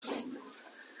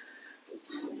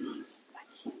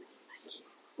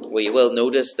We will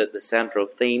notice that the central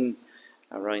theme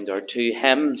around our two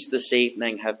hymns this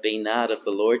evening have been that of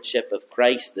the Lordship of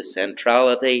Christ, the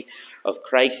centrality of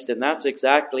Christ. And that's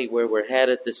exactly where we're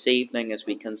headed this evening as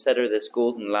we consider this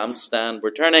Golden Lampstand.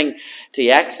 We're turning to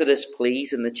Exodus,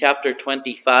 please, in the chapter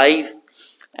 25.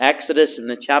 Exodus in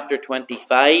the chapter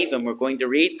 25, and we're going to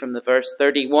read from the verse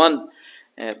 31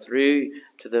 through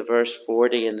to the verse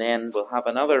 40, and then we'll have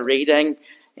another reading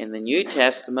in the New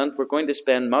Testament. We're going to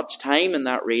spend much time in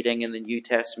that reading in the New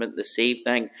Testament this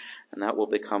evening, and that will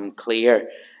become clear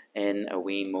in a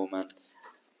wee moment.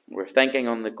 We're thinking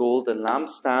on the Golden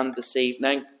Lampstand this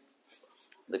evening.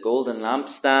 The Golden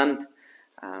Lampstand,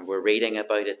 and we're reading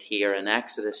about it here in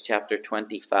Exodus chapter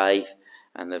 25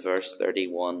 and the verse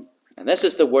 31. And this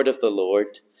is the word of the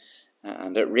Lord.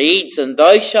 And it reads, "And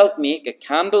thou shalt make a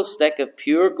candlestick of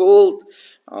pure gold.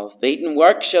 Of beaten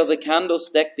work shall the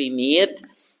candlestick be made.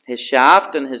 His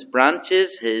shaft and his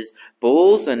branches, his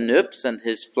bowls and noops, and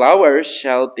his flowers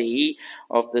shall be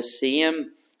of the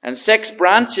same. And 6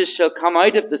 branches shall come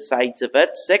out of the sides of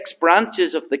it, 6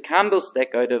 branches of the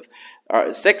candlestick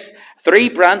three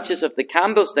branches of the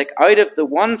candlestick out of the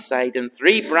one side, and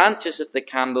 3 branches of the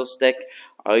candlestick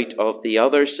out of the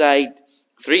other side.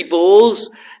 3 bowls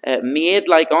made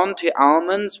like unto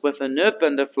almonds, with a noop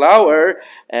and a flower,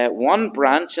 1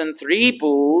 branch, and 3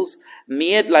 bowls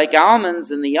made like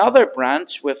almonds in the other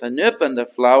branch, with a noop and a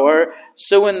flower,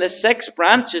 so in the 6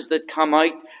 branches that come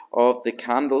out of the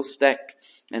candlestick.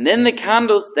 And in the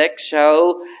candlestick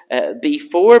shall be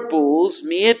 4 bowls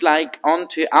made like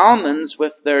unto almonds,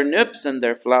 with their noops and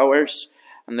their flowers.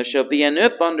 And there shall be a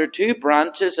noop under 2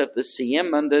 branches of the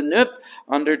same, and a noop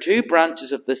under 2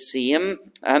 branches of the same,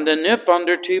 and a noop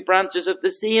under 2 branches of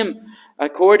the same,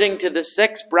 according to the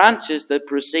 6 branches that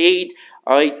proceed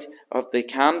out of the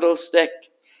candlestick.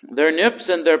 Their noops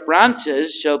and their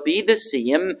branches shall be the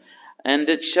same, and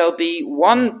it shall be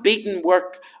one beaten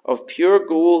work of pure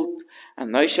gold.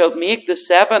 And thou shalt make the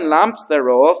 7 lamps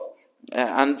thereof,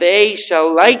 and they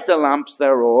shall light the lamps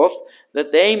thereof,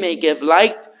 that they may give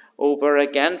light over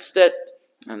against it.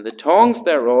 And the tongues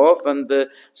thereof and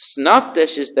the snuff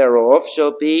dishes thereof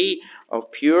shall be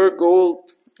of pure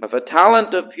gold. Of a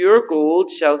talent of pure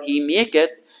gold shall he make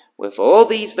it with all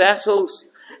these vessels.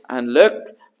 And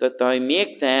look that thou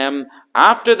make them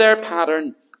after their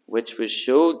pattern, which was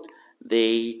showed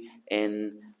thee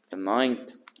in the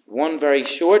mount." One very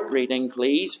short reading,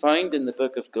 please, found in the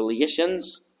book of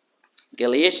Galatians.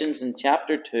 Galatians in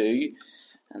chapter 2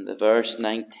 and the verse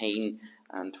 19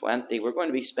 and 20. We're going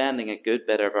to be spending a good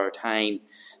bit of our time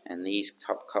in these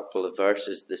top couple of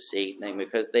verses this evening,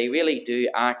 because they really do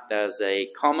act as a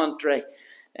commentary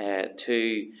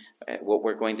to what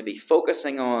we're going to be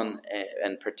focusing on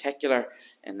in particular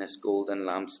in this Golden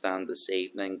Lampstand this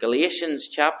evening. Galatians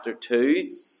chapter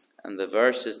 2 and the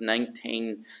verses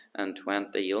 19 and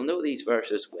 20. You'll know these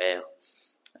verses well.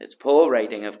 It's Paul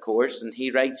writing, of course, and he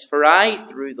writes, "For I,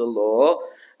 through the law,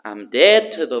 am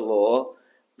dead to the law,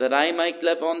 that I might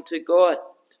live unto God.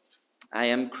 I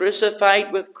am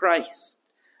crucified with Christ.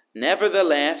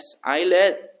 Nevertheless I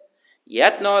live,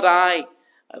 yet not I,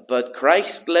 but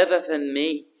Christ liveth in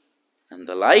me. And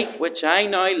the life which I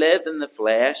now live in the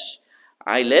flesh,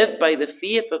 I live by the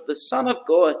faith of the Son of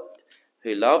God,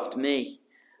 who loved me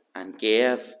and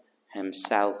gave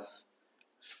himself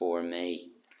for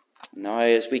me." Now,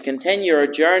 as we continue our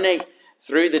journey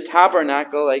through the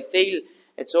tabernacle, I feel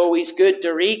it's always good to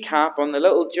recap on the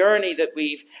little journey that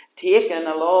we've taken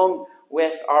along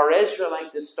with our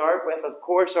Israelite to start with. Of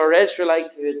course, our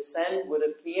Israelite who had sinned would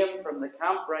have came from the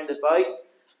camp round about,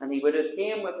 and he would have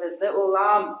came with his little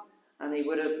lamb, and he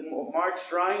would have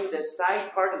marched round the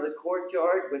side part of the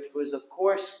courtyard, which was, of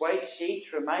course, white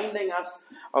sheets, reminding us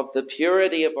of the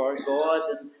purity of our God.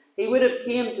 And he would have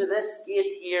came to this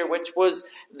gate here, which was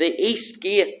the east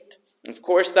gate. Of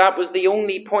course, that was the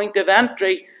only point of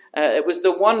entry. It was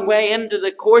the one way into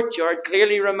the courtyard,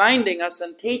 clearly reminding us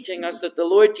and teaching us that the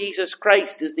Lord Jesus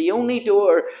Christ is the only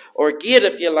door, or gate,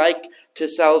 if you like, to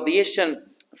salvation.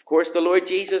 Of course, the Lord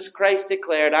Jesus Christ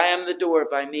declared, "I am the door,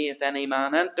 by me if any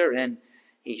man enter in,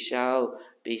 he shall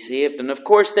be saved." And of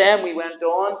course then we went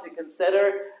on to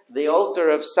consider the altar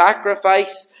of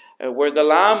sacrifice, where the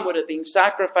lamb would have been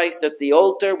sacrificed at the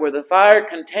altar, where the fire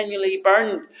continually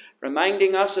burned,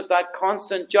 reminding us of that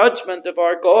constant judgment of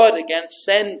our God against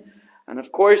sin. And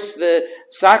of course the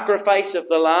sacrifice of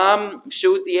the lamb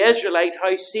showed the Israelite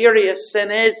how serious sin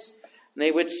is. And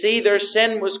they would see their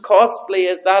sin was costly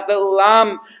as that little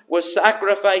lamb was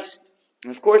sacrificed.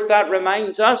 And of course that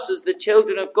reminds us as the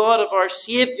children of God of our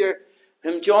Saviour,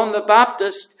 whom John the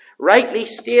Baptist rightly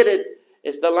stated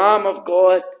is the Lamb of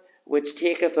God, which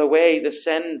taketh away the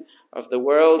sin of the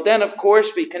world. Then, of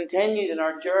course, we continued in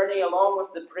our journey along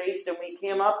with the priest, and we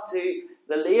came up to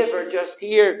the laver just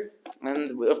here.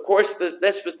 And, of course,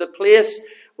 this was the place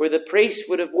where the priest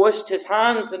would have washed his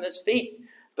hands and his feet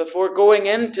before going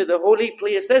into the holy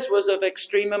place. This was of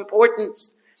extreme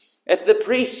importance. If the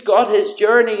priest got his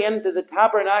journey into the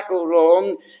tabernacle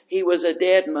wrong, he was a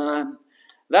dead man.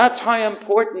 That's how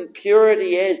important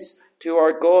purity is to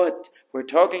our God. We're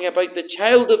talking about the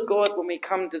child of God when we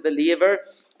come to the laver.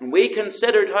 And we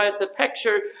considered how it's a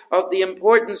picture of the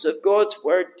importance of God's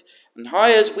word. And how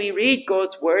as we read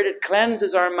God's word, it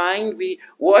cleanses our mind. We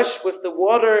wash with the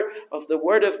water of the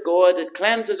word of God. It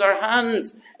cleanses our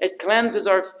hands. It cleanses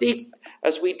our feet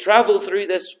as we travel through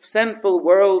this sinful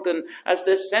world. And as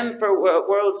this sinful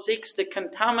world seeks to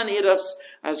contaminate us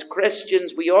as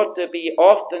Christians, we ought to be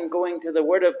often going to the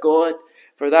word of God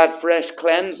for that fresh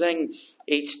cleansing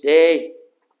each day.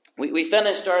 We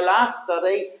finished our last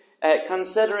study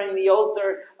considering the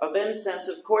altar of incense.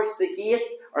 Of course, the gate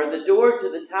or the door to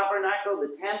the tabernacle,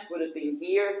 the tent would have been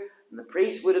here, and the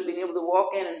priest would have been able to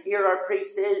walk in, and here our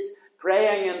priest is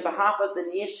praying on behalf of the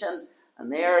nation,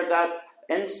 and there that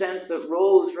incense that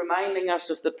rose, reminding us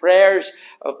of the prayers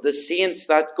of the saints,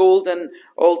 that golden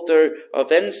altar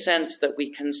of incense that we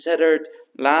considered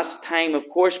last time. Of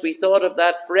course, we thought of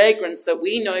that fragrance that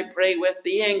we now pray with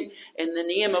being in the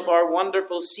name of our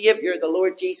wonderful Saviour, the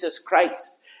Lord Jesus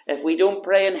Christ. If we don't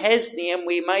pray in his name,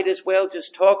 we might as well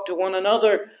just talk to one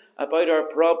another about our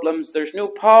problems. There's no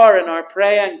power in our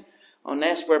praying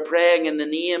unless we're praying in the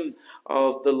name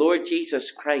of the Lord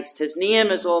Jesus Christ. His name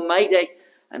is almighty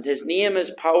and his name is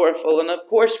powerful. And of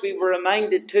course we were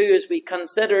reminded too, as we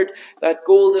considered that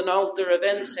golden altar of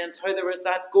incense, how there was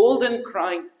that golden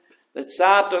crown that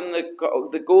sat on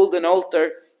the golden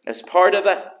altar as part of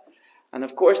it. And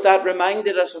of course that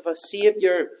reminded us of a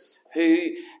Saviour who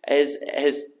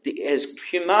his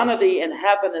humanity in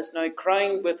heaven is now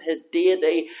crowned with his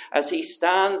deity as he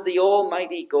stands, the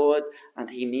Almighty God, and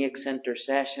he makes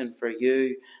intercession for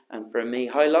you and for me.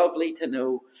 How lovely to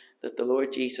know that the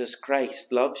Lord Jesus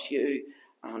Christ loves you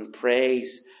and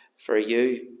prays for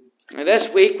you. Now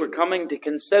this week we're coming to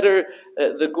consider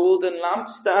the Golden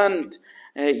Lampstand.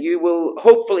 You will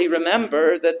hopefully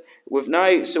remember that we've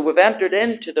entered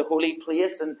into the holy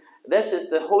place, and this is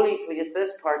the holy place,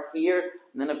 this part here.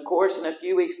 And then, of course, in a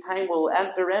few weeks' time, we'll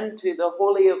enter into the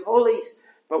Holy of Holies.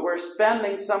 But we're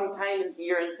spending some time in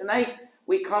here. And tonight,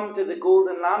 we come to the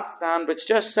Golden Lampstand, which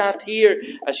just sat here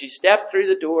as you step through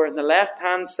the door on the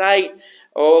left-hand side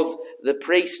of the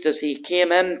priest as he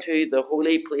came into the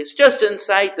holy place, just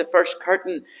inside the first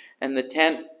curtain in the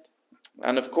tent.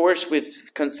 And, of course,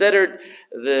 we've considered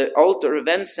the altar of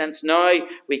incense. Now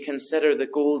we consider the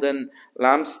Golden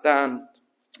Lampstand.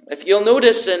 If you'll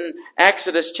notice in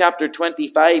Exodus chapter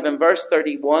 25 and verse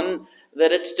 31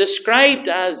 that it's described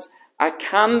as a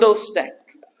candlestick.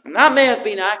 And that may have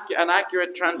been an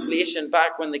accurate translation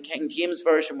back when the King James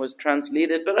Version was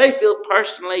translated, but I feel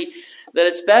personally that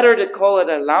it's better to call it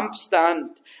a lampstand,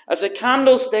 as a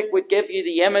candlestick would give you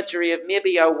the imagery of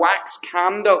maybe a wax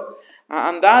candle,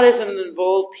 and that isn't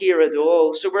involved here at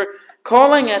all. So we're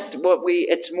calling it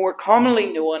it's more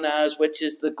commonly known as, which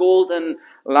is the Golden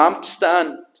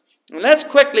Lampstand. And let's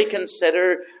quickly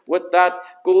consider what that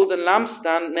golden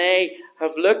lampstand may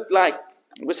have looked like.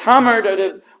 It was hammered out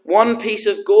of one piece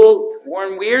of gold.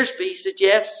 Warren Wiersbe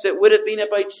suggests it would have been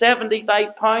about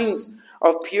 75 pounds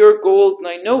of pure gold.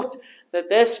 Now note that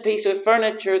this piece of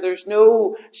furniture, there's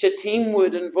no shittim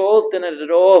wood involved in it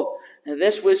at all. And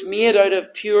this was made out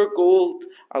of pure gold.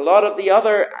 A lot of the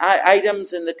other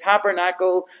items in the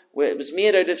tabernacle, it was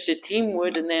made out of shittim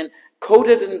wood and then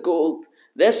coated in gold.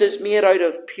 This is made out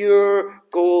of pure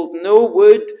gold. No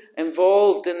wood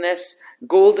involved in this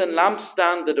golden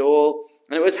lampstand at all.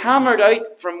 And it was hammered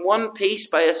out from one piece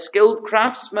by a skilled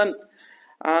craftsman.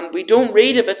 And we don't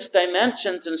read of its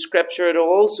dimensions in Scripture at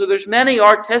all. So there's many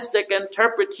artistic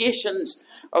interpretations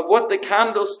of what the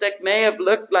candlestick may have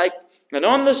looked like. And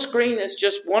on the screen is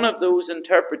just one of those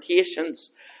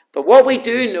interpretations. But what we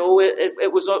do know,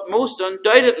 it was most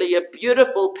undoubtedly a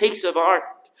beautiful piece of art,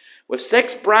 with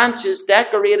 6 branches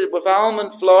decorated with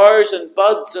almond flowers and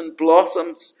buds and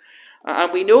blossoms.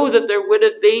 And we know that there would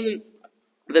have been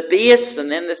the base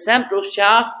and then the central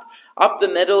shaft up the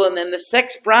middle and then the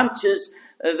 6 branches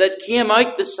that came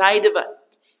out the side of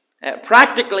it.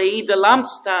 Practically, the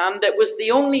lampstand, it was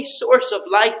the only source of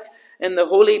light in the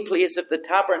holy place of the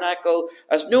tabernacle,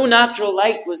 as no natural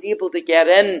light was able to get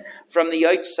in from the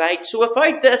outside. So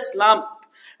without this lamp,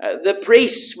 the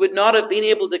priests would not have been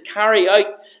able to carry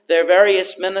out their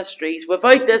various ministries.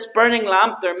 Without this burning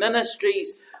lamp, their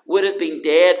ministries would have been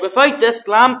dead. Without this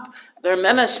lamp, their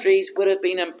ministries would have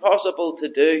been impossible to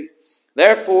do.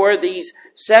 Therefore, these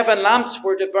 7 lamps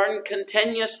were to burn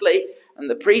continuously, and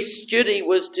the priest's duty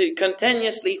was to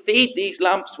continuously feed these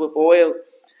lamps with oil.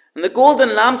 And the golden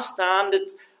lampstand,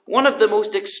 it's one of the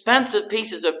most expensive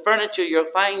pieces of furniture you'll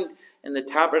find in the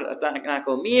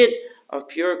tabernacle, made of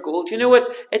pure gold. You know what?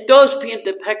 It does paint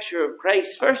a picture of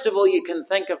Christ. First of all, you can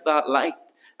think of that light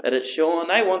that it's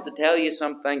shone. I want to tell you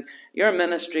something. Your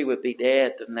ministry would be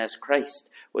dead unless Christ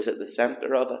was at the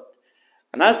center of it.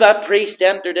 And as that priest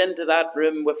entered into that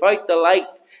room, without the light,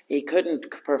 he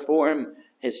couldn't perform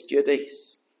his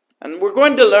duties. And we're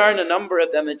going to learn a number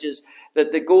of images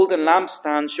that the golden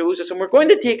lampstand shows us. And we're going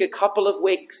to take a couple of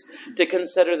weeks to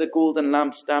consider the golden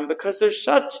lampstand, because there's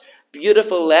such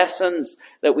beautiful lessons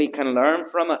that we can learn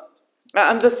from it.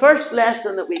 And the first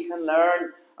lesson that we can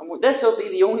learn, and this will be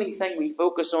the only thing we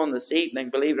focus on this evening,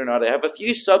 believe it or not. I have a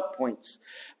few sub-points.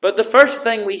 But the first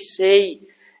thing we see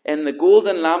in the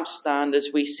golden lampstand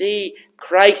is we see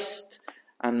Christ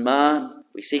and man.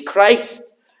 We see Christ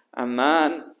and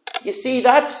man. You see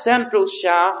that central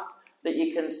shaft that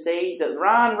you can see that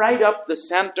ran right up the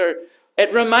center,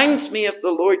 it reminds me of the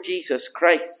Lord Jesus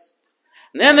Christ.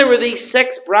 And then there were these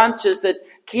 6 branches that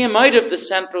came out of the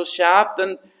central shaft,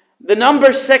 and the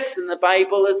number 6 in the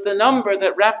Bible is the number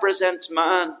that represents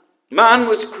man. Man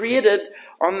was created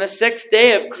on the 6th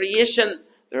day of creation.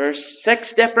 There are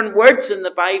 6 different words in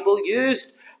the Bible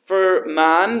used for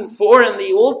man, 4 in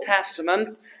the Old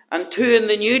Testament and 2 in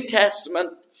the New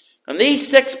Testament. And these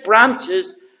 6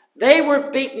 branches, they were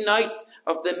beaten out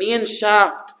of the main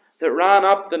shaft that ran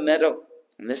up the middle.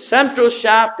 And the central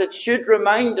shaft, it should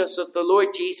remind us of the Lord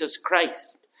Jesus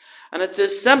Christ. And it's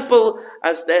as simple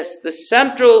as this. The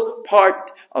central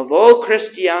part of all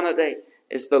Christianity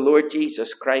is the Lord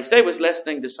Jesus Christ. I was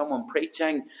listening to someone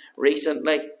preaching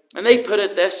recently, and they put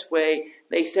it this way.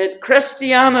 They said,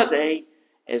 Christianity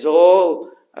is all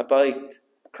about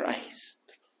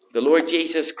Christ. The Lord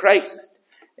Jesus Christ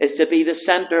is to be the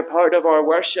center part of our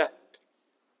worship.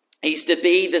 He's to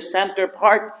be the center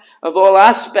part of all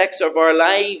aspects of our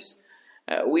lives.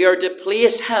 We are to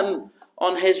place him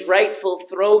on his rightful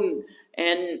throne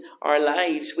in our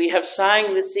lives. We have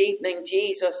sang this evening,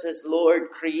 Jesus is Lord.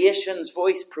 Creation's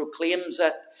voice proclaims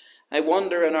it. I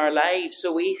wonder in our lives,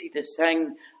 so easy to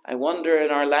sing, I wonder in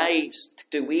our lives,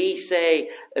 do we say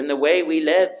in the way we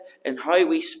live, in how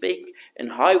we speak, in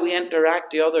how we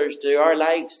interact with others, do our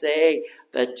lives say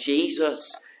that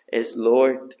Jesus is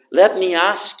Lord? Let me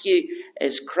ask you,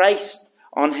 is Christ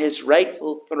on his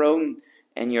rightful throne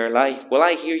in your life? Well,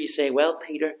 I hear you say, well,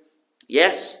 Peter,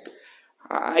 yes,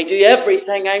 I do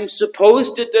everything I'm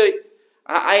supposed to do.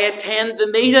 I attend the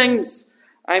meetings.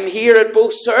 I'm here at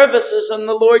both services on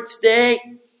the Lord's Day.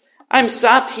 I'm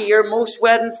sat here most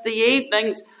Wednesday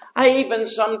evenings. I even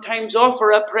sometimes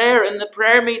offer a prayer in the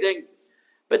prayer meeting.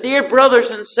 But dear brothers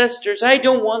and sisters, I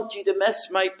don't want you to miss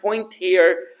my point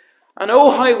here. And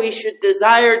oh, how we should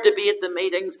desire to be at the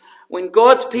meetings when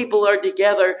God's people are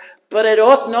together, but it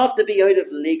ought not to be out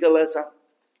of legalism.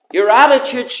 Your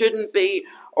attitude shouldn't be,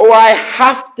 oh, I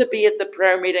have to be at the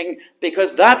prayer meeting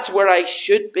because that's where I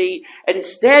should be.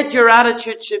 Instead, your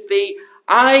attitude should be,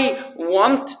 I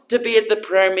want to be at the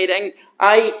prayer meeting.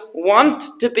 I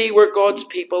want to be where God's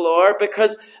people are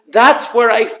because that's where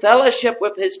I fellowship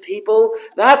with his people.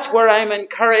 That's where I'm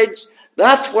encouraged.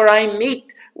 That's where I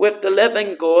meet with the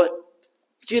living God.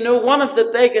 Do you know, one of the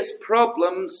biggest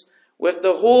problems with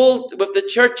the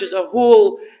church as a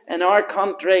whole in our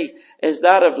country is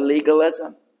that of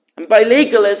legalism. And by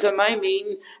legalism, I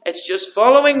mean it's just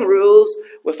following rules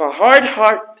with a hard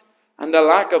heart and a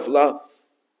lack of love.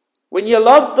 When you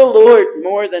love the Lord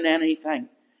more than anything,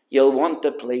 you'll want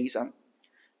to please him.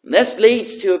 And this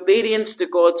leads to obedience to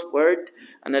God's word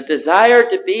and a desire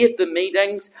to be at the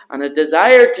meetings and a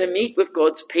desire to meet with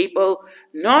God's people,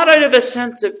 not out of a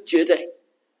sense of duty,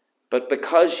 but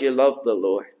because you love the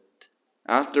Lord.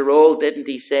 After all, didn't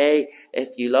he say,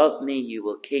 if you love me, you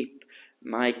will keep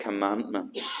my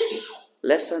commandments?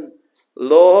 Listen,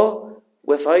 law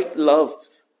without love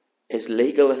is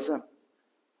legalism.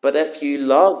 But if you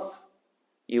love,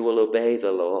 you will obey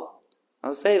the law.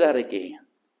 I'll say that again.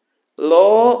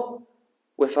 Law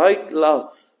without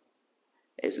love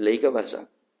is legalism.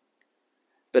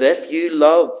 But if you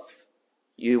love,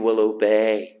 you will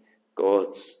obey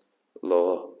God's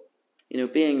law. You know,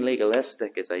 being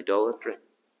legalistic is idolatry.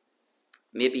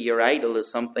 Maybe your idol is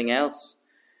something else.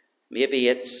 Maybe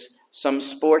it's some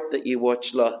sport that you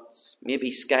watch lots.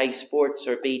 Maybe Sky Sports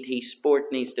or BT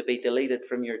Sport needs to be deleted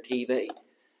from your TV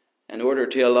in order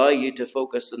to allow you to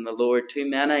focus on the Lord. Too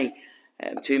many,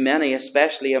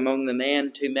 especially among the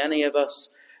men, too many of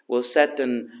us, We'll sit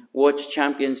and watch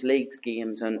Champions League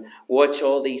games and watch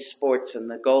all these sports and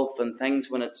the golf and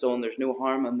things when it's on. There's no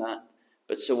harm in that.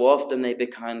 But so often they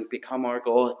become our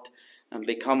God and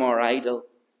become our idol.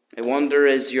 I wonder,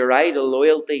 is your idol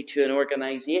loyalty to an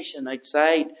organisation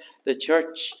outside the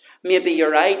church? Maybe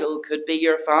your idol could be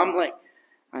your family.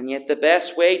 And yet the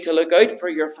best way to look out for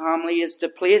your family is to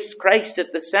place Christ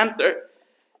at the centre.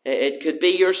 It could be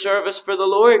your service for the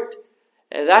Lord.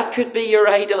 That could be your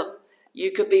idol.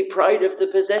 You could be proud of the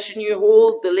position you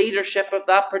hold, the leadership of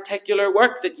that particular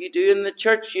work that you do in the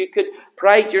church. You could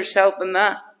pride yourself in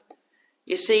that.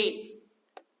 You see,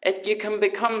 you can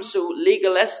become so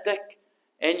legalistic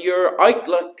in your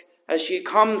outlook as you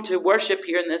come to worship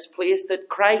here in this place that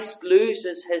Christ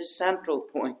loses his central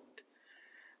point.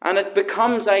 And it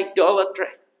becomes idolatry.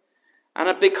 And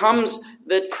it becomes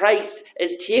that Christ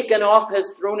is taken off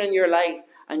his throne in your life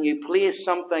and you place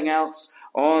something else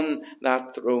on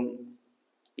that throne.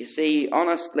 You see,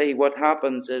 honestly, what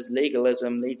happens is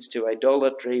legalism leads to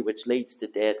idolatry, which leads to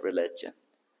dead religion,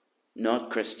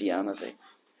 not Christianity.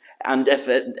 And if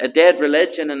a dead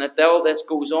religion, and if all this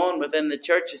goes on within the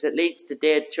churches, it leads to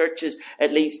dead churches,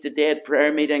 it leads to dead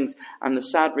prayer meetings. And the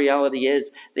sad reality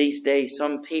is, these days,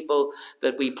 some people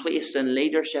that we place in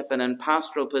leadership and in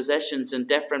pastoral positions in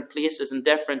different places, in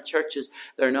different churches,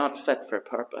 they're not fit for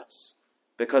purpose.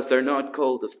 Because they're not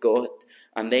called of God.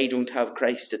 And they don't have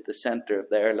Christ at the centre of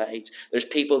their lives. There's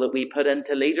people that we put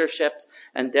into leaderships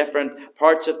in different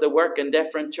parts of the work in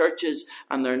different churches,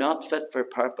 and they're not fit for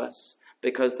purpose.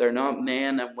 Because they're not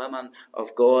men and women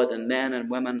of God and men and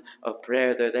women of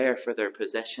prayer. They're there for their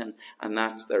position, and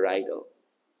that's their idol.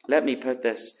 Let me put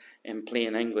this in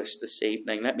plain English this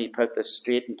evening. Let me put this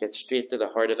straight and get straight to the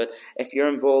heart of it. If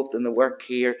you're involved in the work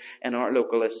here in our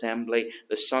local assembly,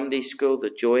 the Sunday school, the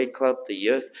Joy Club, the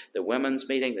youth, the women's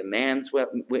meeting, the men's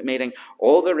meeting,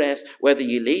 all the rest, whether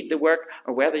you lead the work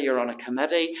or whether you're on a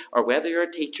committee or whether you're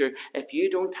a teacher, if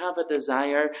you don't have a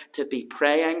desire to be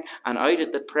praying and out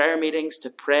at the prayer meetings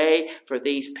to pray for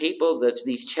these people,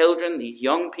 these children, these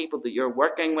young people that you're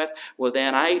working with, well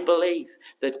then I believe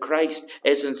that Christ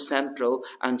isn't central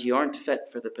and you aren't fit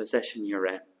for the position you're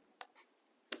in.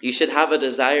 You should have a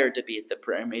desire to be at the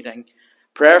prayer meeting,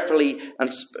 prayerfully and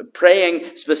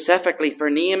praying specifically for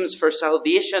names, for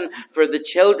salvation, for the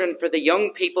children, for the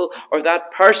young people, or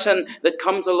that person that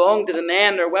comes along to the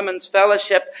men or women's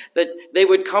fellowship, that they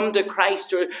would come to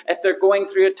Christ, or if they're going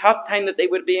through a tough time, that they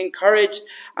would be encouraged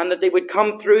and that they would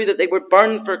come through, that they would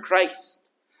burn for Christ.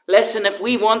 Listen, if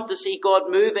we want to see God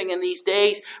moving in these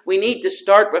days, we need to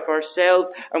start with ourselves,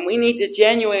 and we need to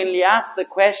genuinely ask the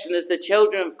question as the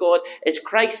children of God, is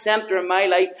Christ centre in my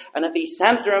life? And if he's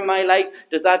centre in my life,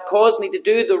 does that cause me to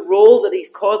do the role that he's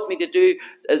caused me to do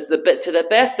to the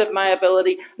best of my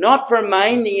ability, not for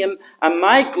my name and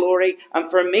my glory and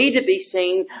for me to be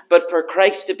seen, but for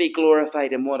Christ to be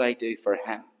glorified in what I do for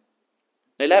him?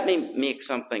 Now let me make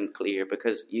something clear,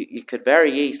 because you could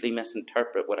very easily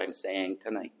misinterpret what I'm saying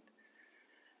tonight.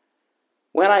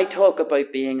 When I talk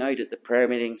about being out at the prayer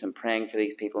meetings and praying for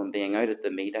these people and being out at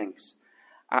the meetings,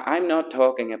 I'm not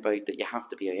talking about that you have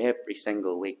to be out every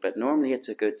single week, but normally it's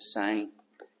a good sign.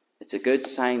 It's a good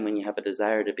sign when you have a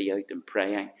desire to be out and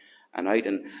praying and out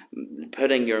and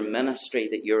putting your ministry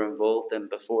that you're involved in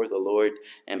before the Lord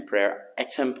in prayer.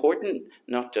 It's important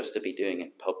not just to be doing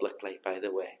it publicly, by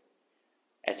the way.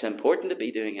 It's important to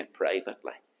be doing it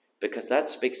privately, because that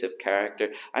speaks of character.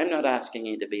 I'm not asking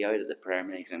you to be out of the prayer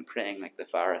meetings and praying like the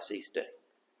Pharisees do.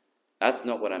 That's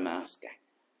not what I'm asking.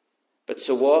 But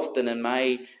so often in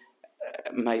my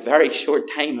very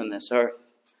short time on this earth,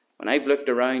 when I've looked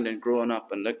around and grown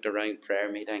up and looked around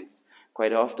prayer meetings,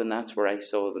 quite often that's where I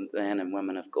saw the men and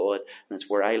women of God, and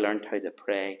it's where I learned how to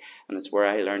pray, and it's where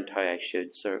I learned how I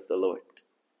should serve the Lord.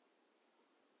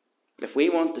 If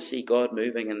we want to see God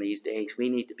moving in these days, we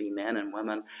need to be men and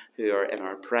women who are in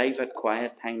our private,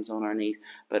 quiet times on our knees,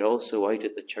 but also out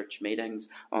at the church meetings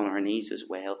on our knees as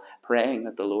well, praying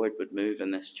that the Lord would move in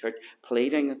this church,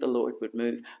 pleading that the Lord would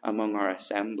move among our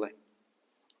assembly.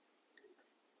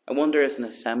 I wonder, as an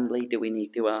assembly, do we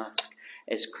need to ask,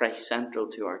 is Christ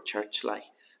central to our church life?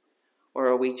 Or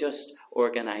are we just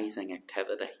organising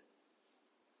activity?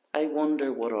 I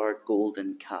wonder what our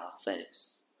golden calf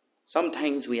is.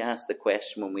 Sometimes we ask the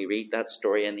question when we read that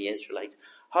story in the Israelites,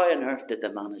 how on earth did they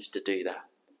manage to do that?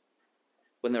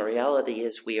 When the reality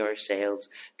is we ourselves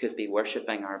could be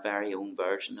worshipping our very own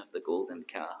version of the golden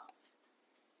calf.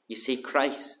 You see,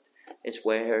 Christ is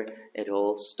where it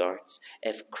all starts.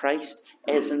 If Christ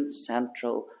isn't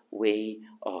central, we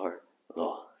are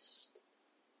lost.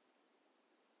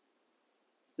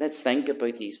 Let's think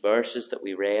about these verses that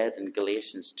we read in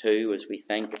Galatians 2 as we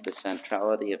think of the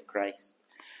centrality of Christ.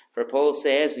 For Paul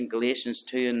says in Galatians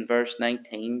 2 and verse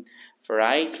 19, "For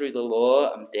I through the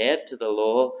law am dead to the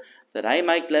law, that I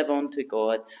might live unto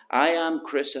God. I am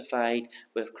crucified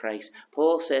with Christ."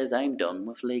 Paul says, I'm done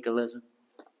with legalism.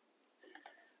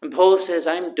 And Paul says,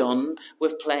 I'm done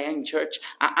with playing church.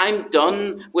 I'm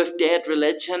done with dead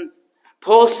religion.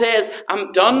 Paul says,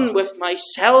 I'm done with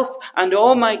myself and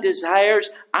all my desires.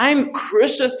 I'm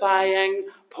crucifying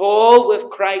Paul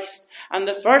with Christ. And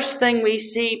the first thing we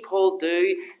see Paul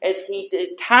do is he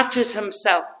detaches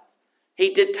himself.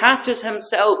 He detaches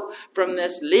himself from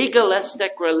this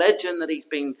legalistic religion that he's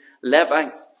been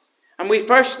living. And we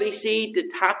firstly see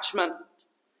detachment.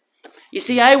 You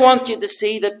see, I want you to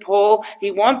see that Paul,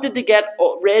 he wanted to get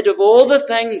rid of all the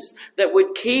things that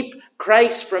would keep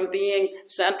Christ from being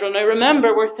central. Now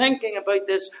remember, we're thinking about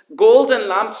this golden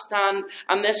lampstand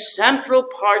and this central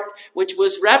part which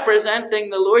was representing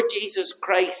the Lord Jesus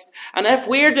Christ. And if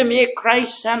we're to make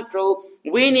Christ central,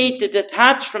 we need to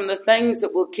detach from the things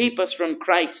that will keep us from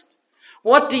Christ.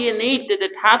 What do you need to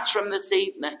detach from this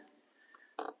evening?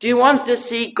 Do you want to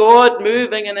see God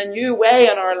moving in a new way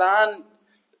in our land?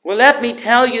 Well, let me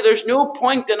tell you, there's no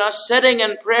point in us sitting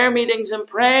in prayer meetings and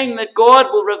praying that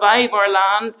God will revive our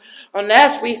land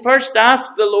unless we first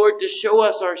ask the Lord to show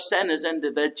us our sin as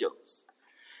individuals.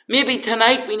 Maybe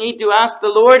tonight we need to ask the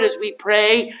Lord as we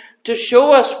pray to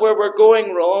show us where we're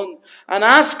going wrong and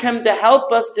ask Him to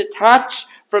help us detach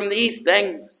from these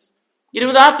things. You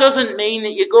know, that doesn't mean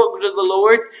that you go to the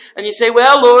Lord and you say,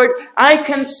 well, Lord, I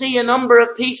can see a number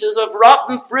of pieces of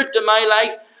rotten fruit in my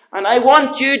life and I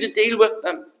want you to deal with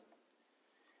them.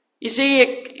 You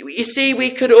see,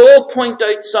 we could all point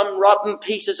out some rotten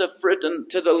pieces of fruit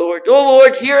to the Lord. Oh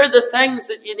Lord, here are the things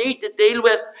that you need to deal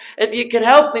with. If you could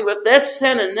help me with this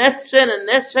sin and this sin and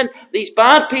this sin, these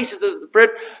bad pieces of the fruit,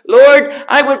 Lord,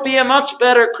 I would be a much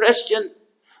better Christian.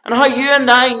 And how you and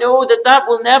I know that that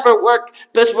will never work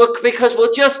because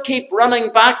we'll just keep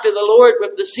running back to the Lord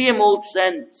with the same old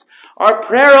sins. Our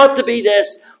prayer ought to be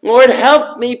this: Lord,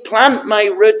 help me plant my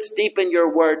roots deep in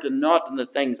your word and not in the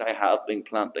things I have been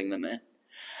planting them in.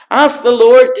 Ask the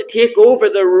Lord to take over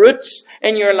the roots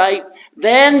in your life.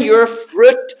 Then your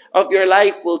fruit of your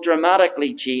life will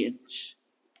dramatically change.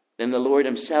 Then the Lord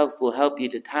Himself will help you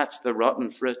detach the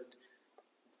rotten fruit.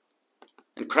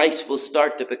 And Christ will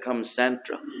start to become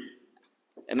central.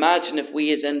 Imagine if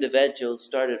we as individuals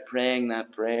started praying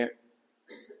that prayer.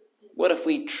 What if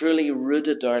we truly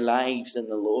rooted our lives in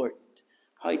the Lord?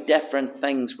 How different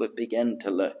things would begin to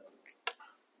look.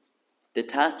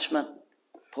 Detachment.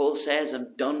 Paul says,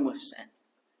 I'm done with sin.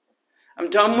 I'm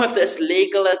done with this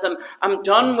legalism. I'm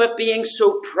done with being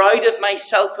so proud of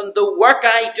myself and the work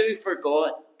I do for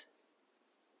God.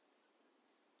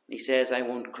 He says, I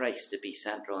want Christ to be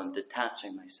central and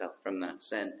detaching myself from that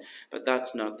sin. But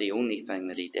that's not the only thing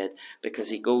that he did, because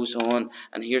he goes on,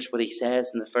 and here's what he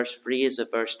says in the first phrase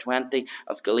of verse 20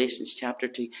 of Galatians chapter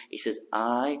 2. He says,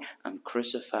 I am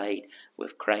crucified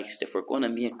with Christ. If we're going to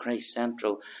make Christ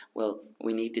central, well,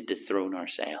 we need to dethrone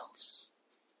ourselves.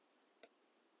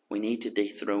 We need to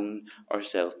dethrone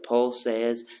ourselves. Paul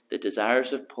says the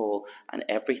desires of Paul and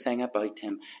everything about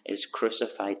him is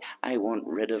crucified. I want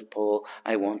rid of Paul.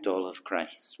 I want all of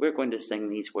Christ. We're going to sing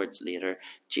these words later.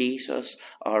 Jesus,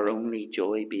 our only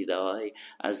joy, be thou,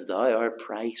 as thou our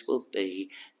price will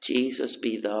be. Jesus,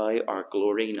 be thou our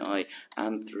glory now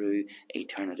and through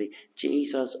eternity.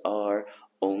 Jesus, our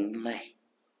only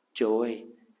joy,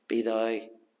 be thou.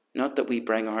 Not that we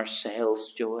bring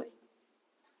ourselves joy,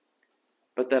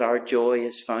 but that our joy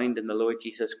is found in the Lord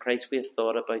Jesus Christ. We have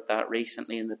thought about that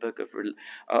recently in the book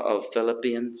of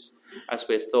Philippians, as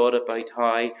we've thought about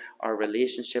how our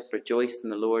relationship rejoiced in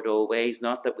the Lord always.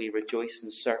 Not that we rejoice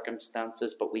in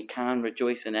circumstances, but we can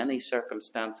rejoice in any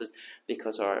circumstances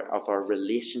because of our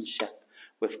relationship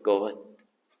with God.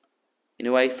 You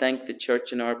know, I think the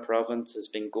church in our province has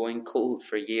been going cold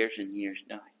for years and years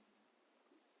now.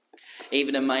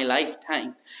 Even in my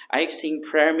lifetime, I've seen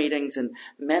prayer meetings in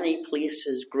many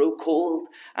places grow cold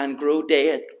and grow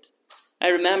dead. I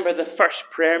remember the first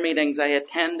prayer meetings I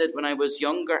attended when I was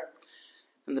younger.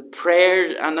 And the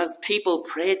prayers, and as people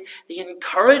prayed, the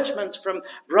encouragements from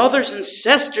brothers and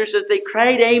sisters as they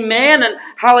cried amen and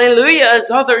hallelujah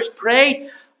as others prayed.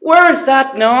 Where's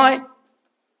that now?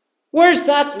 Where's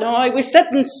that now? We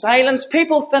sit in silence.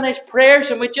 People finish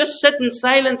prayers and we just sit in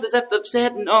silence as if they've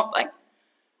said nothing.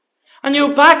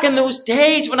 And back in those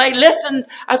days when I listened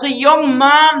as a young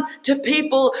man to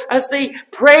people as they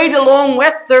prayed along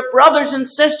with their brothers and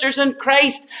sisters in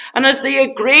Christ, and as they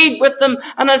agreed with them,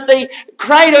 and as they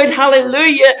cried out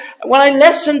hallelujah, when I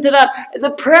listened to that,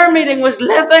 the prayer meeting was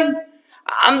living.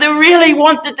 And they really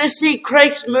wanted to see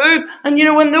Christ move. And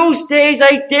in those days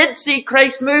I did see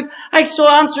Christ move. I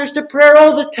saw answers to prayer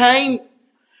all the time.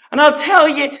 And I'll tell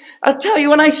you,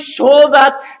 when I saw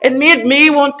that, it made me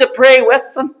want to pray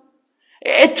with them.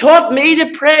 It taught me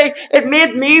to pray. It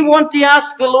made me want to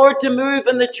ask the Lord to move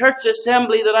in the church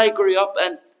assembly that I grew up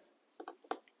in.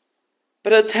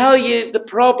 But I'll tell you, the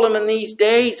problem in these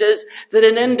days is that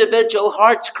in individual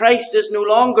hearts, Christ is no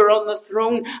longer on the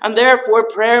throne, and therefore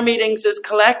prayer meetings as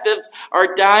collectives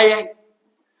are dying.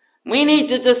 We need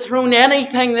to dethrone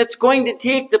anything that's going to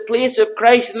take the place of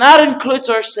Christ, and that includes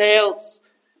ourselves.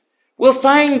 We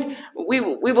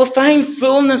will find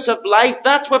fullness of life.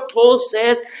 That's what Paul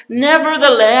says.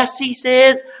 Nevertheless, he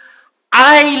says,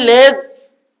 I live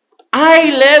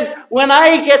when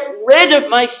I get rid of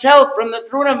myself from the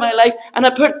throne of my life and I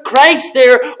put Christ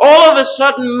there. All of a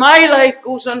sudden my life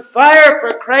goes on fire for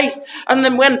Christ. And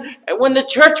then when the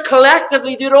church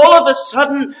collectively did, all of a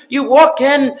sudden you walk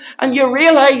in and you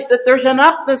realize that there's an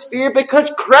atmosphere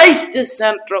because Christ is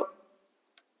central.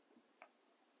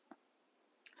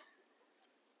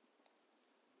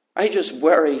 I just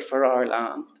worry for our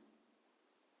land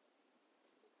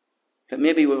that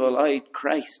maybe we've allowed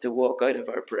Christ to walk out of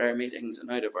our prayer meetings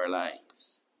and out of our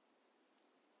lives.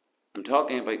 I'm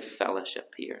talking about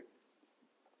fellowship here,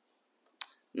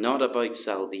 not about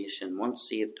salvation. Once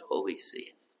saved, always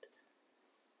saved.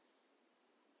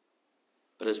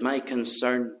 But it's my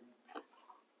concern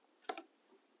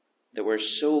that we're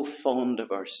so fond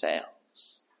of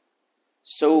ourselves,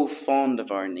 so fond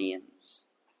of our names,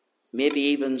 maybe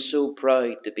even so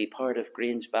proud to be part of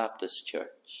Grange Baptist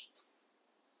Church,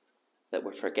 that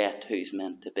we forget who's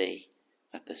meant to be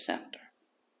at the centre.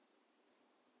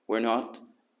 We're not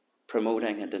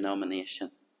promoting a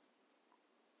denomination.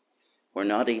 We're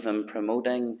not even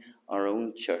promoting our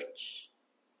own church.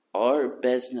 Our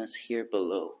business here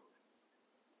below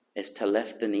is to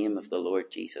lift the name of the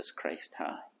Lord Jesus Christ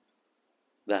high.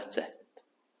 That's it.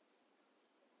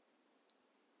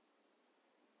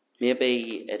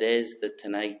 Maybe it is that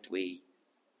tonight we,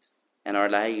 in our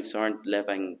lives, aren't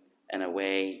living in a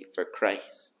way for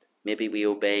Christ. Maybe we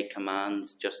obey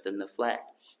commands just in the flesh.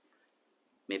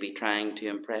 Maybe trying to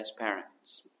impress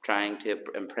parents, trying to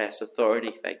impress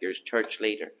authority figures, church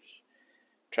leaders,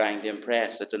 trying to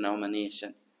impress a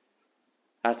denomination.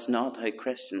 That's not how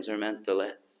Christians are meant to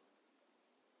live.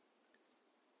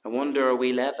 I wonder, are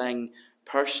we living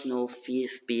personal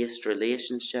faith-based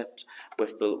relationships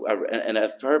in a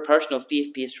personal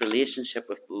faith-based relationship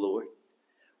with the Lord?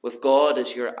 With God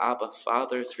as your Abba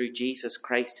Father through Jesus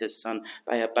Christ his Son,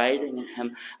 by abiding in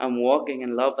him and walking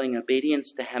in loving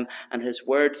obedience to him and his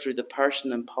word through the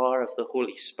person and power of the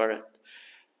Holy Spirit.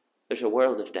 There's a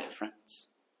world of difference.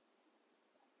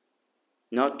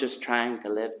 Not just trying to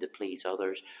live to please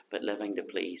others, but living to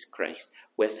please Christ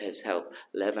with his help.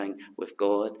 Living with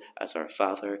God as our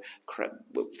Father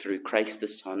through Christ the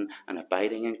Son and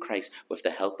abiding in Christ with the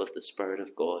help of the Spirit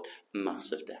of God.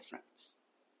 Massive difference.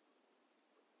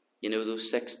 You know those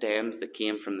 6 stems that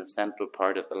came from the central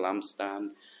part of the lampstand?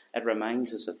 It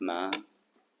reminds us of man.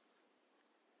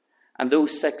 And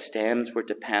those 6 stems were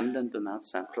dependent on that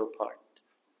central part.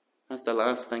 That's the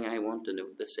last thing I want to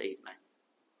note this evening.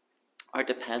 Our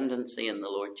dependency in the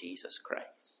Lord Jesus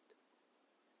Christ.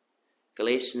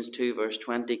 Galatians 2 verse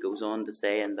 20 goes on to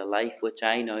say, in the life which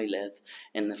I now live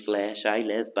in the flesh, I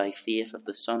live by faith of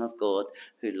the Son of God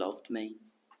who loved me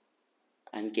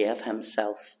and gave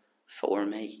himself for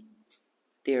me.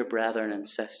 Dear brethren and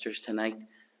sisters, tonight,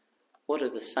 what are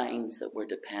the signs that we're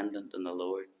dependent on the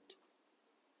Lord?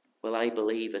 Well, I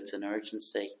believe it's an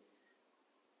urgency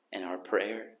in our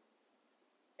prayer.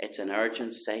 It's an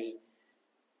urgency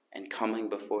in coming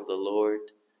before the Lord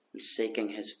and seeking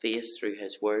his face through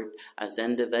his word as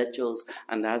individuals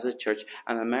and as a church.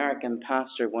 An American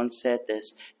pastor once said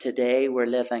this, today we're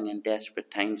living in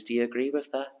desperate times. Do you agree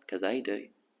with that? Because I do.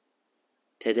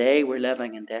 Today we're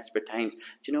living in desperate times. Do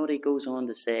you know what he goes on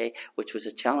to say, which was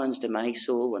a challenge to my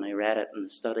soul when I read it in the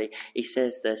study? He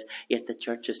says this, yet the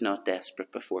church is not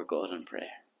desperate before God in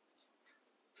prayer.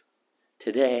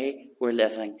 Today we're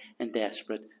living in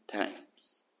desperate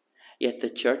times. Yet the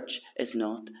church is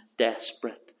not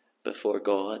desperate before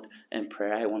God in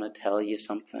prayer. I want to tell you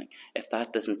something. If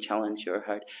that doesn't challenge your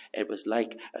heart, it was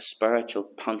like a spiritual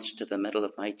punch to the middle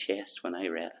of my chest when I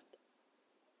read it.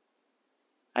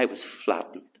 I was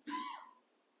flattened.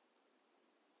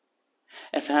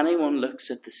 If anyone looks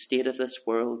at the state of this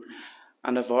world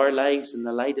and of our lives in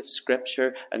the light of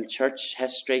Scripture and church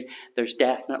history, there's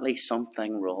definitely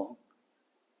something wrong.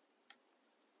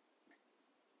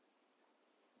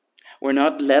 We're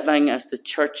not living as the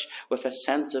church with a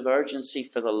sense of urgency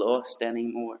for the lost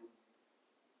anymore.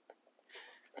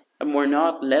 And we're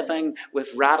not living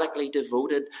with radically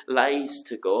devoted lives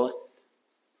to God.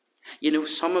 You know,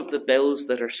 some of the bills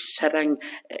that are sitting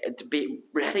to be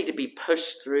ready to be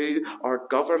pushed through our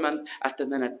government at the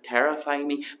minute terrify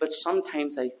me, but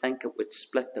sometimes I think it would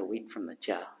split the wheat from the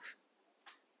chaff.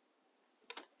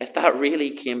 If that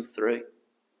really came through.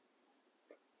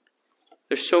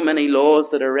 There's so many laws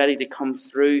that are ready to come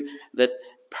through that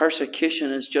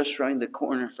persecution is just round the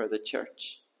corner for the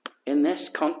church in this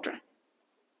country.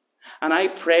 And I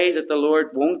pray that the Lord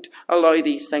won't allow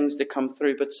these things to come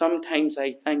through, but sometimes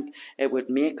I think it would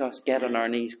make us get on our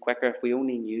knees quicker if we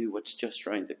only knew what's just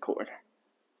round the corner.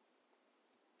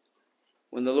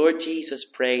 When the Lord Jesus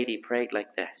prayed, he prayed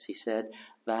like this. He said,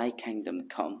 "Thy kingdom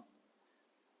come."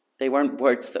 They weren't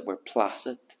words that were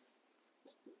placid,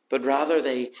 but rather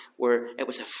it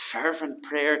was a fervent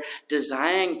prayer,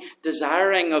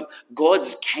 desiring of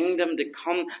God's kingdom to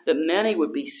come, that many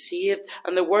would be saved.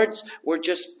 And the words were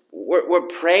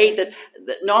prayed that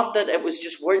not that it was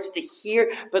just words to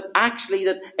hear, but actually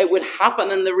that it would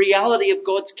happen and the reality of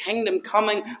God's kingdom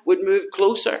coming would move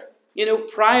closer. You know,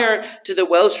 prior to the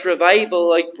Welsh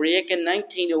revival outbreak in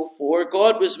 1904,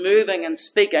 God was moving and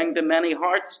speaking to many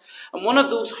hearts. And one of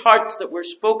those hearts that were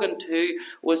spoken to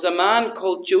was a man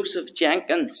called Joseph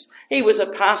Jenkins. He was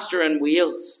a pastor in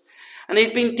Wales. And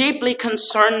he'd been deeply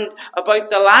concerned about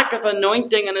the lack of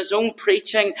anointing in his own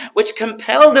preaching, which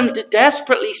compelled him to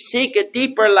desperately seek a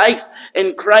deeper life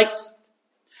in Christ.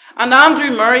 And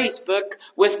Andrew Murray's book,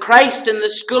 With Christ in the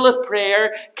School of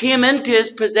Prayer, came into his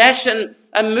possession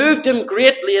and moved him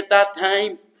greatly at that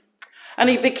time. And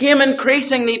he became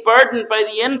increasingly burdened by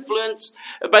the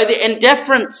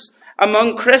indifference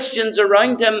among Christians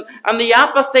around him and the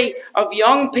apathy of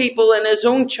young people in his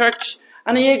own church.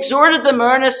 And he exhorted them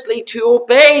earnestly to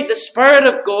obey the Spirit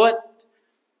of God.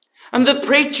 And the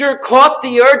preacher caught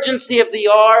the urgency of the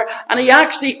hour, and he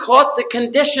actually caught the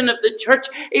condition of the church.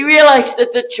 He realized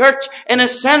that the church, in a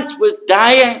sense, was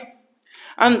dying.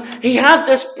 And he had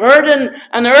this burden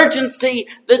and urgency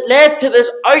that led to this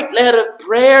outlet of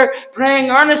prayer, praying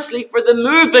earnestly for the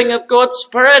moving of God's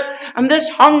Spirit, and this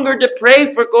hunger to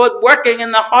pray for God working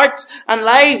in the hearts and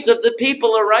lives of the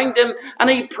people around him. And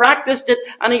he practiced it,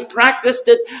 and he practiced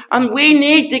it. And we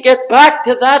need to get back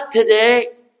to that today.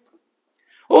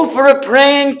 Oh, for a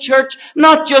praying church,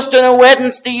 not just on a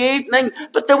Wednesday evening,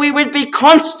 but that we would be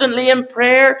constantly in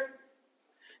prayer,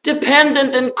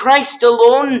 dependent in Christ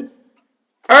alone,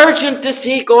 urgent to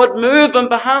see God move on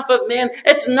behalf of men.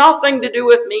 It's nothing to do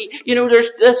with me. You know,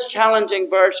 there's this challenging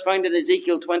verse found in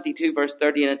Ezekiel 22, verse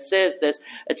 30, and it says this.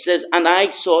 It says, "And I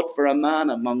sought for a man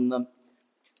among them,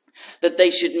 that they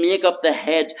should make up the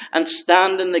hedge and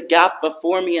stand in the gap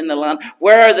before me in the land."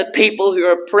 Where are the people who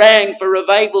are praying for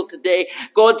revival today?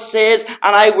 God says,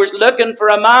 "And I was looking for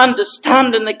a man to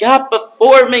stand in the gap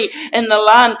before me in the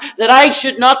land, that I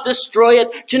should not destroy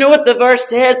it." Do you know what the verse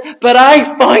says? "But I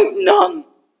found none."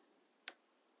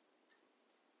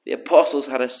 The apostles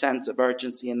had a sense of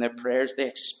urgency in their prayers. They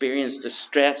experienced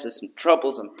distresses and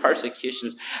troubles and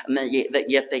persecutions, and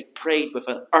yet they prayed with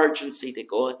an urgency to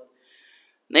God.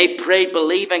 They prayed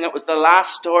believing it was the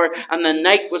last hour and the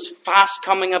night was fast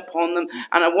coming upon them.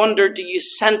 And I wonder, do you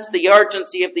sense the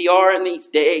urgency of the hour in these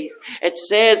days? It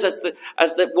says, as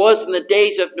it was in the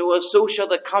days of Noah, so shall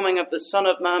the coming of the Son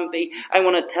of Man be. I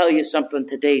want to tell you something.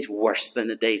 Today's worse than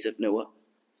the days of Noah.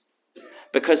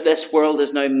 Because this world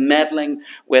is now meddling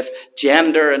with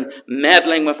gender and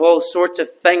meddling with all sorts of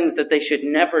things that they should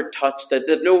never touch, that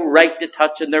they've no right to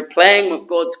touch, and they're playing with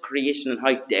God's creation. And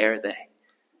how dare they?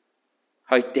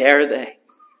 How dare they?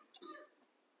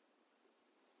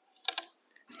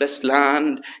 As this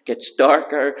land gets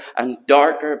darker and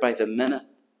darker by the minute,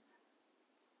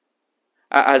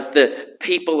 as the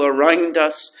people around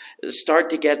us start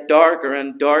to get darker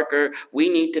and darker, we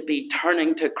need to be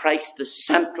turning to Christ, the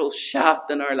central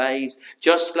shaft in our lives,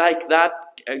 just like that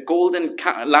golden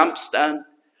lampstand.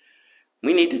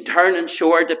 We need to turn and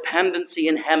show our dependency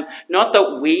in Him. Not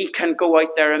that we can go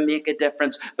out there and make a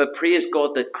difference, but praise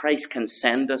God that Christ can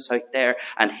send us out there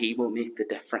and He will make the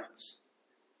difference.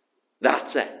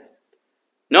 That's it.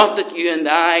 Not that you and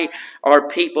I are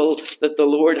people that the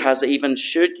Lord has even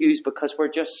should use because we're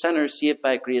just sinners saved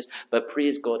by grace, but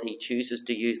praise God He chooses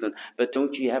to use them. But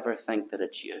don't you ever think that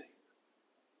it's you.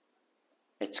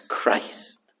 It's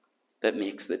Christ that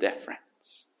makes the difference.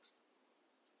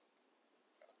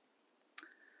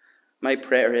 My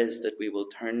prayer is that we will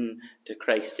turn to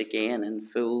Christ again in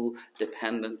full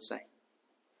dependency.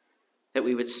 That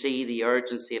we would see the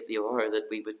urgency of the hour, that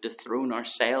we would dethrone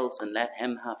ourselves and let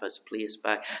him have his place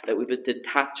back. That we would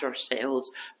detach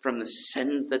ourselves from the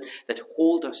sins that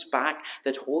hold us back,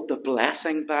 that hold the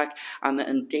blessing back, and that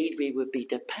indeed we would be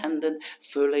dependent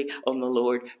fully on the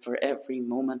Lord for every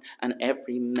moment and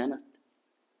every minute.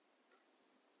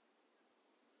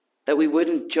 That we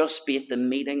wouldn't just be at the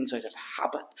meetings out of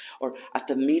habit or at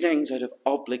the meetings out of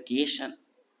obligation.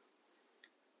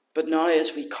 But now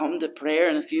as we come to prayer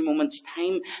in a few moments'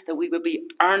 time, that we would be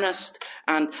earnest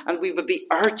and we would be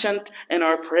urgent in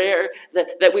our prayer,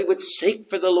 that we would seek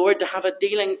for the Lord to have a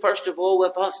dealing first of all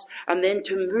with us and then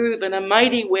to move in a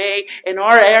mighty way in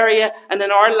our area and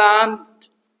in our land.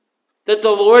 That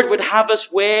the Lord would have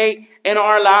his way in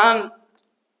our land.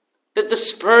 That the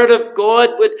Spirit of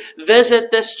God would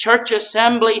visit this church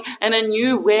assembly in a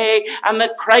new way, and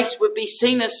that Christ would be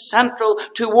seen as central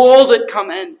to all that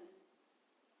come in.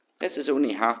 This is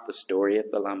only half the story of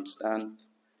the lampstand.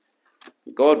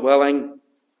 God willing,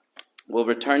 we'll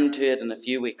return to it in a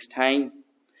few weeks' time,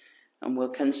 and we'll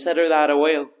consider that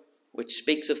oil which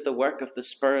speaks of the work of the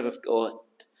Spirit of God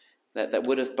that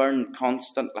would have burned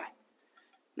constantly.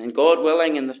 And God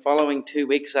willing, in the following 2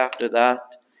 weeks after that,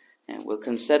 and we'll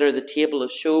consider the table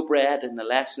of showbread and the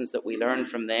lessons that we learn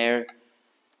from there.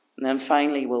 And then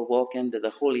finally we'll walk into the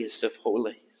holiest of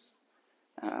holies.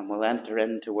 And we'll enter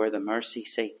into where the mercy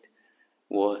seat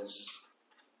was.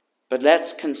 But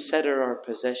let's consider our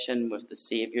position with the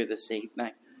Saviour this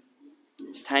evening.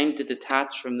 It's time to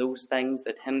detach from those things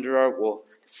that hinder our walk.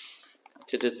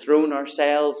 To dethrone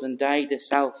ourselves and die to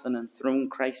self and enthrone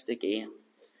Christ again.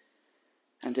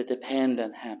 And to depend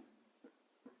on him.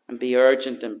 And be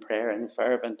urgent in prayer and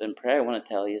fervent in prayer. I want to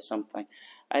tell you something.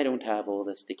 I don't have all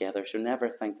this together, so never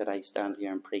think that I stand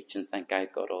here and preach and think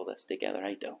I've got all this together.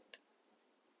 I don't.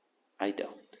 I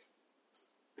don't.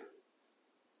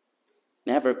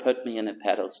 Never put me in a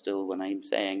pedestal when I'm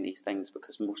saying these things,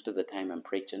 because most of the time I'm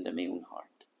preaching to my own heart.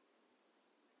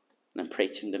 And I'm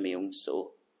preaching to my own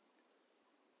soul.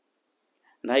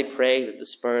 And I pray that the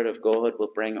Spirit of God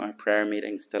will bring our prayer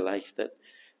meetings to life, that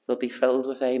they'll be filled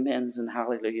with amens and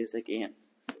hallelujahs again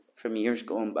from years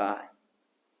gone by.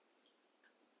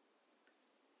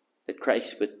 That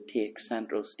Christ would take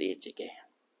central stage again.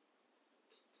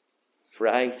 For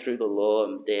I, through the law,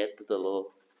 am dead to the law,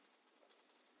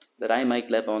 that I might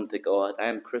live unto God. I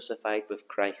am crucified with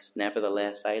Christ,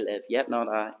 nevertheless I live, yet not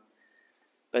I,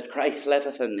 but Christ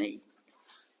liveth in me.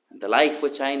 And the life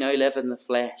which I now live in the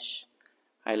flesh,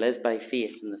 I live by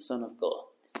faith in the Son of God,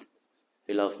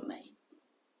 who loved me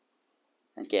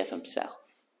and gave himself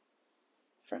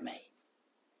for me.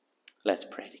 Let's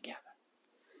pray together.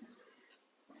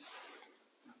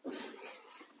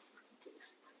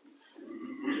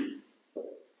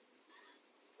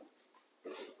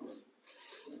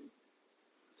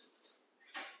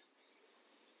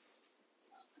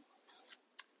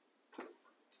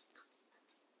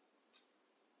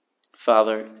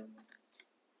 Father,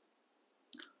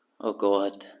 oh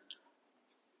God,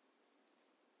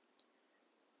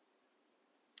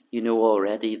 you know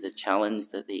already the challenge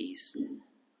that these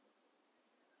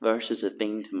verses have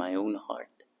been to my own heart.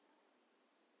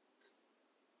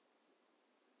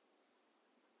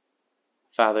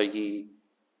 Father, you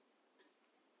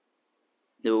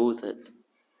know that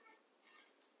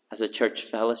as a church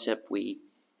fellowship we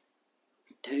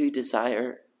do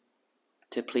desire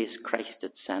to place Christ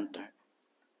at centre.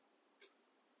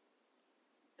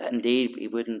 That indeed we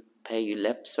wouldn't pay you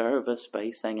lip service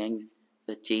by singing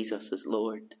that Jesus is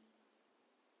Lord.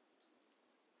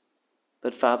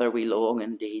 But Father, we long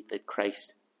indeed that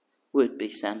Christ would be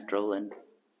central in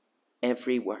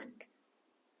every work,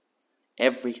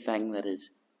 everything that is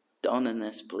done in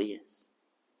this place.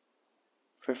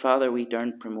 For Father, we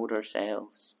daren't promote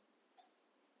ourselves.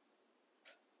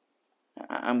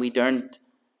 And we daren't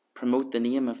promote the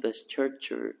name of this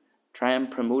church or try and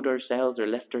promote ourselves or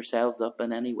lift ourselves up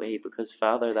in any way, because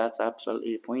Father, that's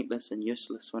absolutely pointless and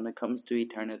useless when it comes to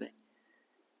eternity.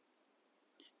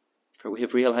 For we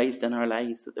have realized in our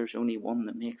lives that there's only one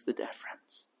that makes the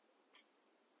difference.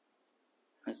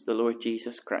 That's the Lord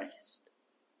Jesus Christ.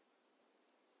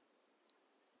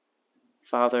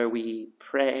 Father, we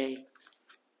pray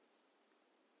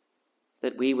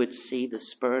that we would see the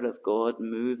Spirit of God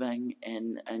moving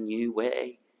in a new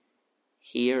way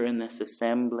here in this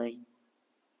assembly,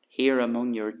 here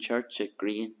among your church at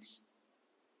Grange.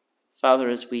 Father,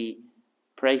 as we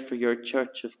pray for your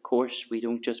church, of course, we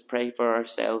don't just pray for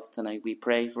ourselves tonight. We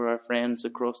pray for our friends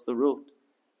across the road.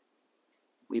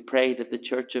 We pray that the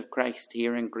Church of Christ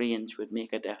here in Grange would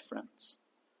make a difference.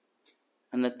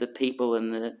 and that the people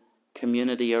in the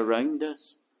community around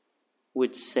us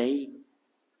would see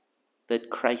that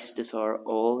Christ is our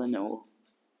all in all.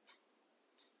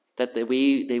 That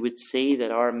they would see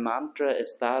that our mantra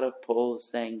is that of Paul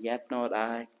saying, "Yet not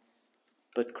I,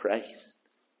 but Christ."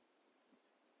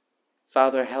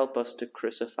 Father, help us to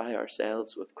crucify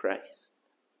ourselves with Christ.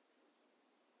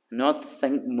 Not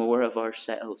think more of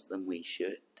ourselves than we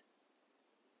should.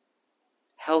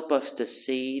 Help us to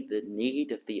see the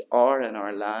need of the hour in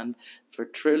our land, for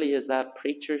truly, as that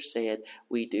preacher said,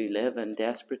 we do live in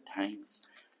desperate times.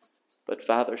 But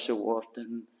Father, so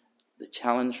often the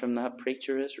challenge from that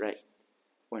preacher is right.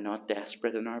 We're not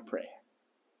desperate in our prayer.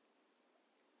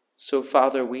 So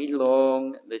Father, we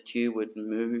long that you would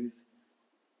move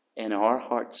in our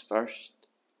hearts first,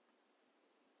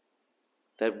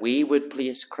 that we would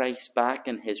place Christ back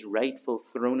in his rightful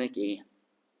throne again,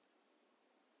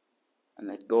 and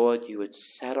that God, you would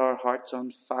set our hearts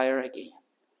on fire again,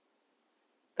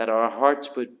 that our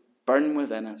hearts would burn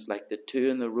within us like the two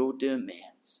in the road to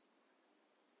Emmaus.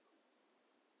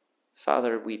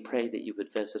 Father, we pray that you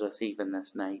would visit us even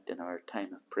this night in our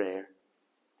time of prayer.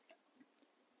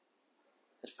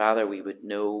 That, Father, we would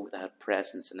know that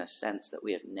presence in a sense that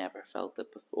we have never felt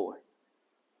it before.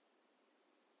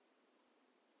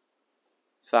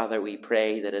 Father, we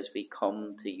pray that as we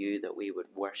come to you, that we would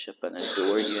worship and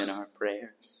adore you in our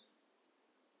prayer.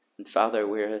 And Father,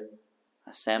 we're an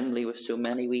assembly with so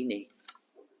many wee needs.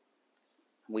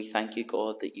 We thank you,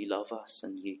 God, that you love us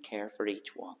and you care for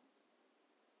each one.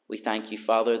 We thank you,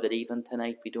 Father, that even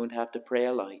tonight we don't have to pray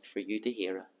aloud for you to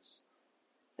hear us,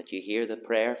 that you hear the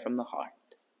prayer from the heart.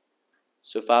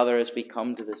 So, Father, as we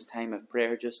come to this time of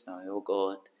prayer just now, O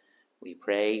God, we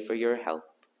pray for your help.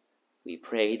 We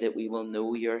pray that we will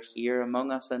know you're here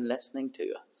among us and listening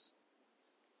to us.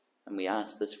 And we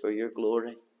ask this for your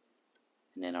glory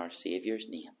and in our Saviour's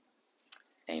name.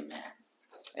 Amen.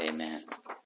 Amen.